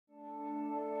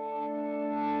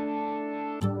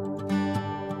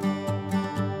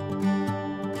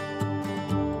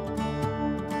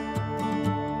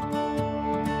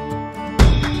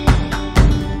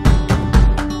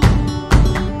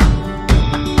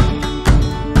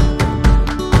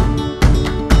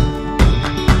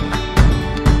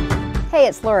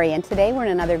it's Lori, and today we're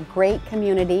in another great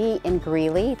community in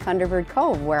Greely, Thunderbird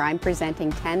Cove, where I'm presenting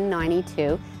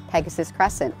 1092 Pegasus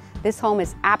Crescent. This home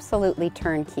is absolutely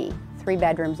turnkey. 3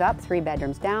 bedrooms up, 3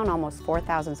 bedrooms down, almost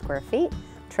 4,000 square feet,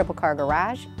 triple car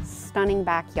garage, stunning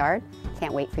backyard.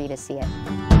 Can't wait for you to see it.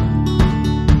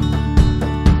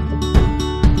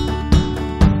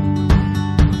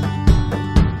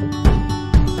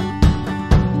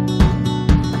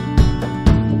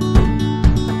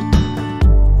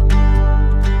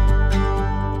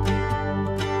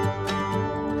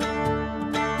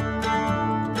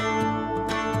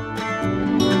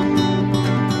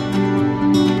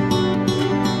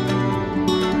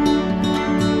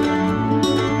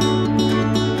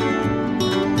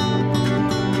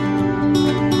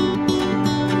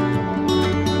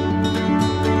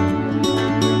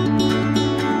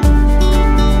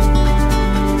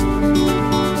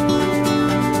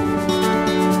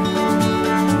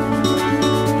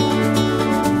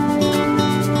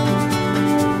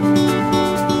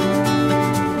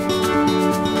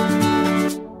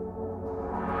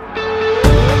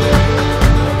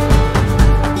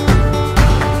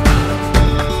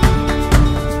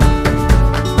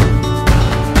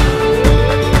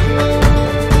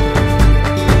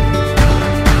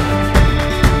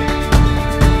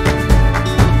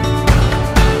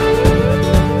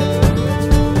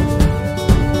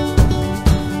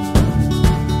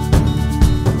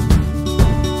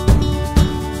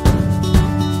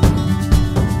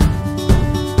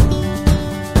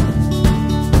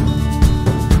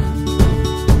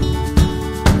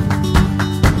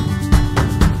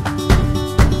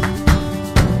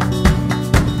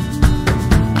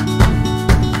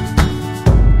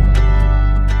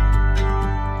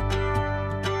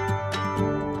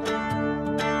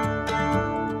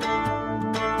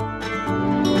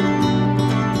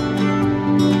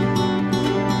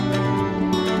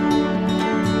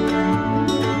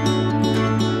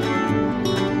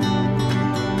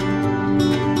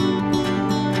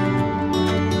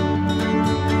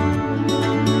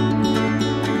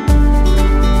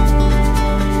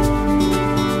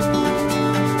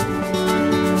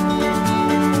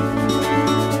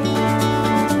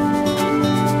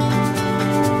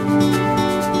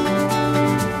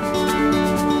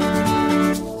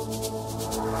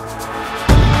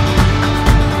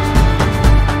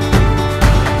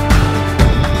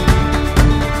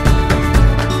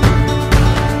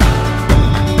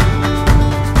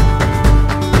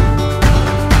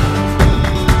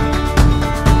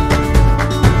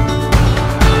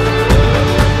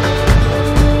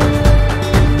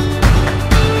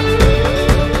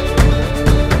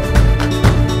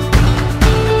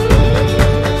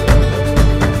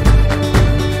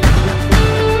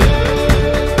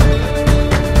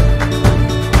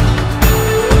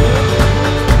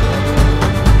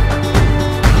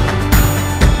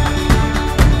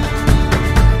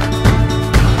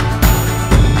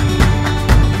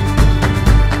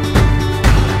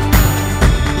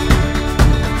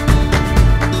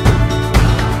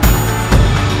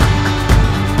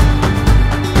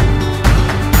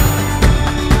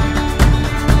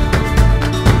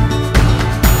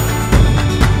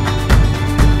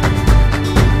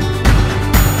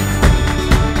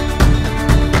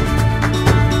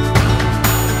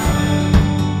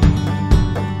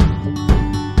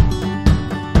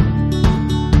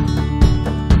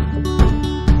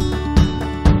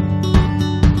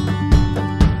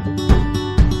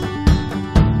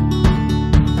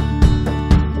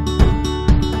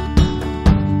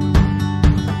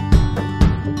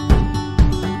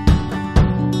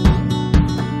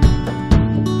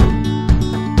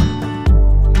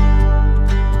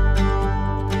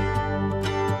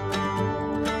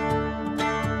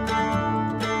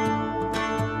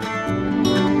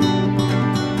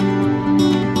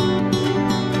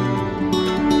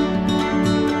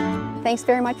 Thanks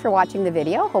very much for watching the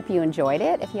video. Hope you enjoyed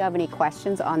it. If you have any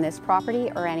questions on this property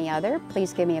or any other,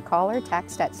 please give me a call or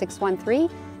text at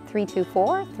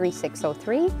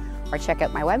 613-324-3603 or check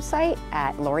out my website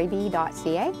at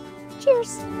lorib.ca.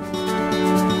 Cheers!